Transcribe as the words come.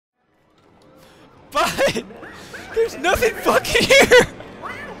But there's nothing fucking here.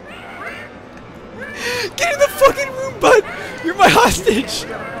 Get in the fucking room, bud. You're my hostage.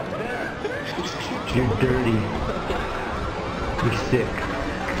 You're dirty. You're sick.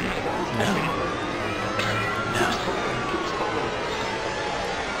 No.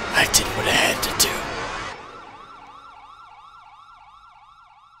 I did what I had to do.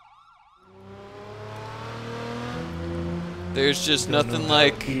 There's just nothing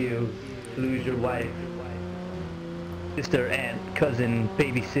like you lose your wife, sister, aunt, cousin,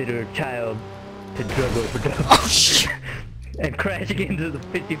 babysitter, child to drug overdose. Oh shit! And crashing into the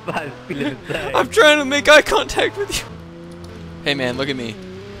 55 speed inside. I'm trying to make eye contact with you. Hey man, look at me.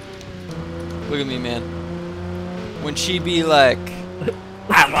 Look at me, man. When she be like,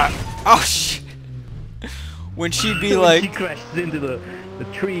 oh shit. When she be like, she crashes into the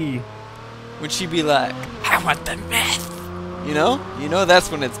tree. When she be like, I want the meth. You know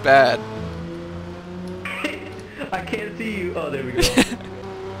that's when it's bad. I can't see you. Oh, there we go.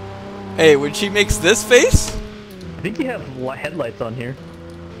 Hey, when she makes this face? I think you have headlights on here.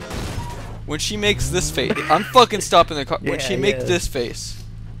 When she makes this face, I'm fucking stopping the car. Yeah, when she makes this face,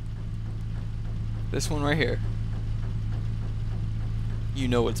 this one right here, you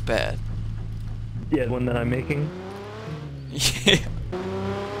know it's bad. Yeah, the one that I'm making. Yeah.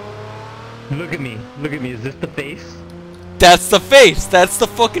 Look at me. Look at me. Is this the face? That's the face. That's the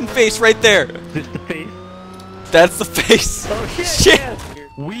fucking face right there. Is this the face? That's the face. Oh shit! Shit. Yeah.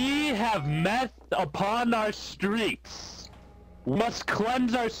 We have meth upon our streets. We must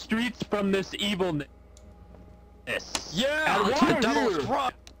cleanse our streets from this evilness. Yeah, And the water devil's here.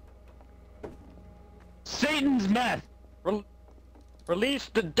 drop. Satan's meth. Release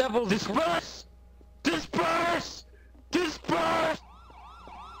the devil's Disperse! Disperse! Disperse!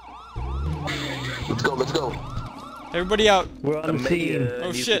 Let's go, let's go. Everybody out. We're on the scene.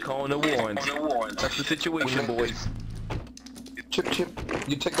 Oh shit. Calling the warrants. That's the situation, boys. Chip,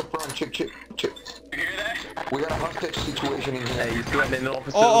 you take the front, Chip. You hear that? We got a hostage situation in here. Hey, you threatening an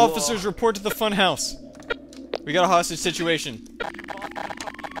officer? All officers report to the fun house. We got a hostage situation.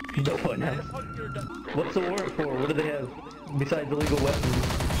 No one has. What's the warrant for? What do they have besides illegal weapons?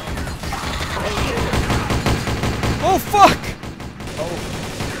 Oh fuck!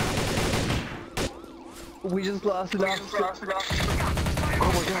 We just lost an officer.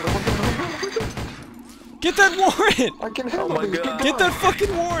 Oh my god. Get that warrant! I can handle my this. God. Get that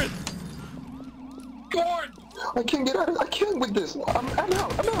fucking warrant! I can't get out. I can't with this. I'm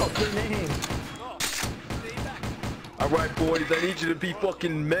out. Alright, boys, I need you to be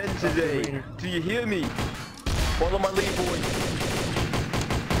fucking men today. Do you hear me? Follow my lead, boys.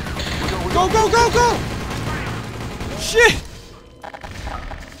 Go! Shit!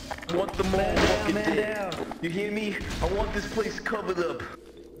 I want them all fucking dead. You hear me? I want this place covered up.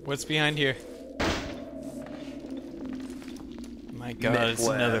 What's behind here? My god, Meth it's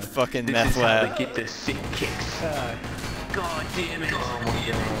lab. another fucking This meth is how lab. they get their sick kicks. God damn it.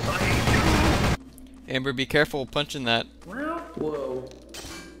 Amber, be careful punching that. Whoa.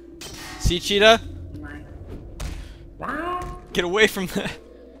 See, Cheetah? Get away from that.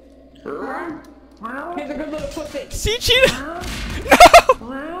 Here's a good little pussy. See, Cheetah?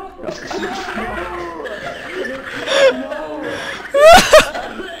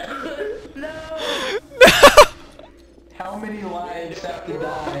 How many lives have to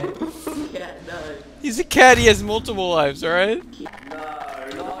die? He's a cat, he has multiple lives, alright?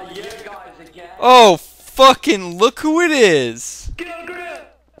 No, you guys again. Oh, fucking look who it is!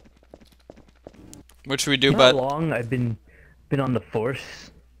 What should we do, How bud? long I've been on the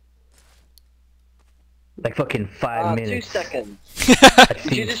force? Like fucking 5 minutes. 2 seconds.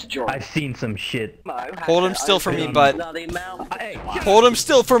 I've seen some shit. Hold him still for me, bud. Hey, Hold him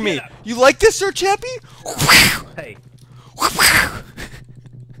still for me. You like this, Sir Chappie? hey.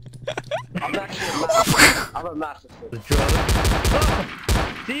 I'm actually I'm a master. The drug.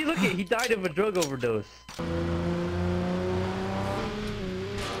 Oh! See, look at he died of a drug overdose.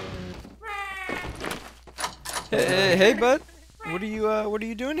 Hey, bud. What are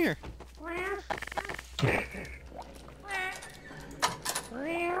you doing here?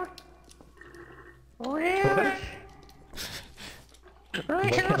 What? Why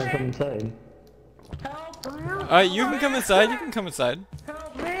can't I come inside? You can come inside. You can come inside.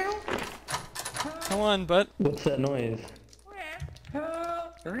 Come on, bud. What's that noise?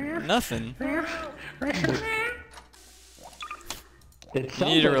 Nothing. It You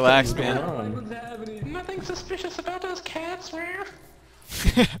need to relax, man. Nothing suspicious about those cats, man.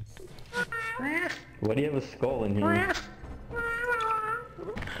 Why do you have a skull in here?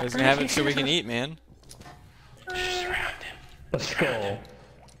 I was gonna have it so we can eat, man. A skull.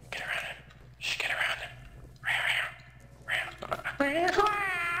 Get around him. Shh, get around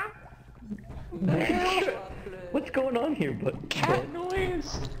What's going on here, but cat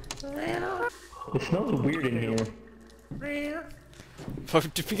noise? It smells weird in here.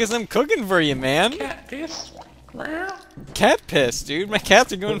 Because I'm cooking for you, man. Cat piss. Cat piss, dude. My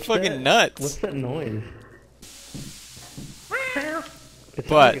cats are going fucking nuts. What's that noise? It sounds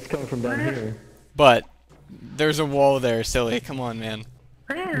But- like it's coming from down here. But there's a wall there, silly. Come on, man.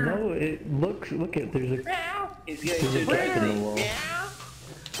 No, it looks. Look at there's a gap in the wall.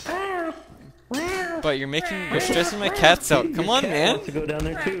 But you're stressing my cats out. Come on, Your cat man. wants to go down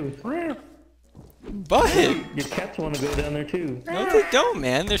there too. But Your cats want to go down there too. no, they don't,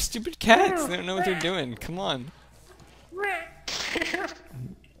 man. They're stupid cats. They don't know what they're doing. Come on.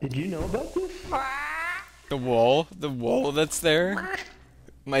 Did you know about this? The wall that's there.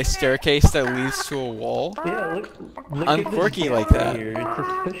 My staircase that leads to a wall. Yeah, look I'm at this quirky gap like that. Here. It's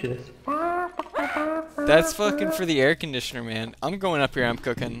suspicious. That's fucking for the air conditioner, man. I'm going up here. I'm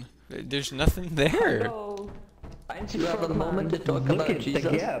cooking. There's nothing there. Do you have a moment to talk Look about at Jesus?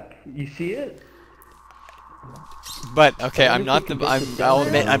 the gap. You see it? But okay, I'll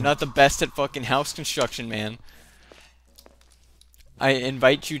admit I'm not the best at fucking house construction, man. I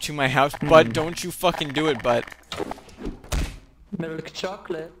invite you to my house, but don't you fucking do it, but Milk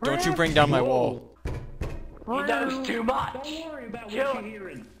chocolate. don't you bring down my wall. He knows too much. Don't worry about what you're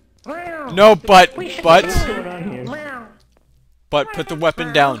hearing. No, but What's going on here? put the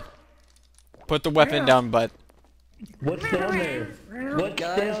weapon down. Put the weapon down, but What's down there? What's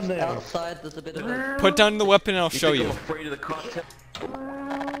Guys, down there? outside there's a bit of a... put down the weapon and I'll show I'm you. afraid of the content.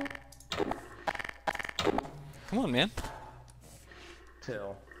 Come on, man.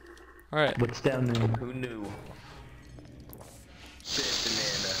 Tell. Alright. What's down there? Who knew?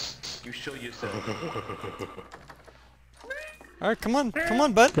 BedBananas. You show yourself. Alright, come on,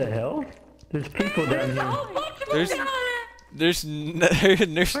 bud. What the hell? There's people down here.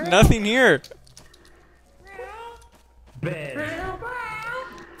 There's nothing here. Bed.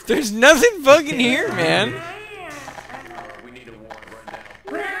 There's nothing fucking here, man. We need a warrant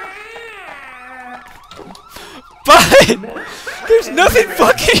right now. Bud! There's nothing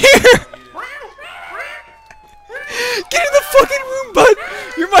fucking here! Get in the fucking room, bud!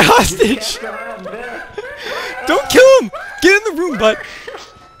 You're my hostage! Don't kill him! Get in the room, bud!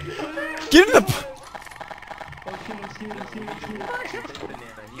 Get in the...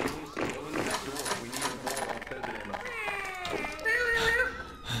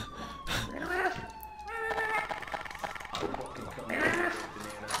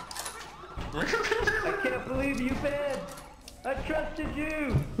 I can't believe you, Ben. I trusted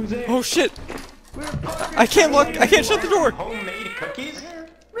you. Who's there? Oh shit! I can't shut the door! Homemade cookies?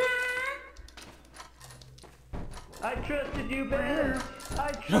 I trusted you, Ben.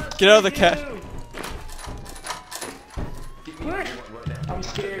 I trusted Get out of the cat. you. I'm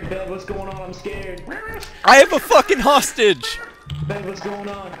scared, Ben. What's going on? I'm scared. I have a fucking hostage! Ben, what's going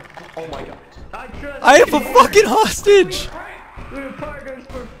on? Oh my god. I trusted I have a you. fucking hostage! We were partners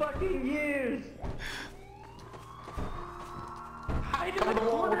for fucking years. Hide in the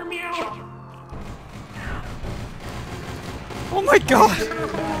corner, meow. Oh my god!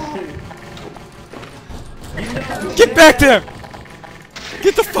 Get back there!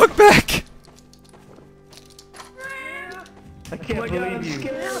 Get the fuck back! I can't believe you.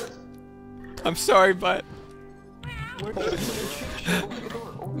 I'm sorry, but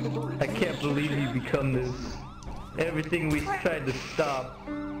I can't believe you become this. Everything we tried to stop.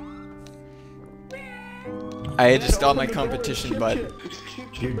 I had to stop my competition, but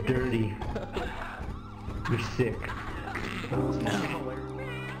You're dirty. You're sick.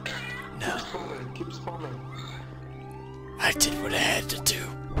 Keep spawning. I did what I had to do.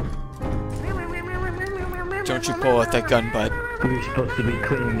 Don't you pull out that gun, bud. We were supposed to be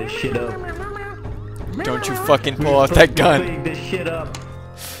cleaning this shit up. Don't you fucking pull out that gun. Cleaning this shit up.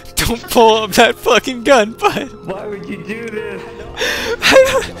 Don't pull up that fucking gun, bud. Why would you do this?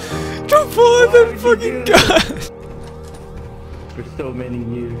 Don't pull out that fucking gun. For so many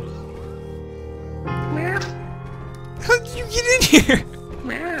years. How did you get in here?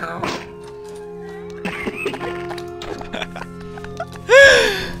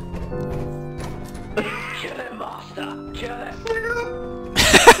 Kill him, master. Kill him.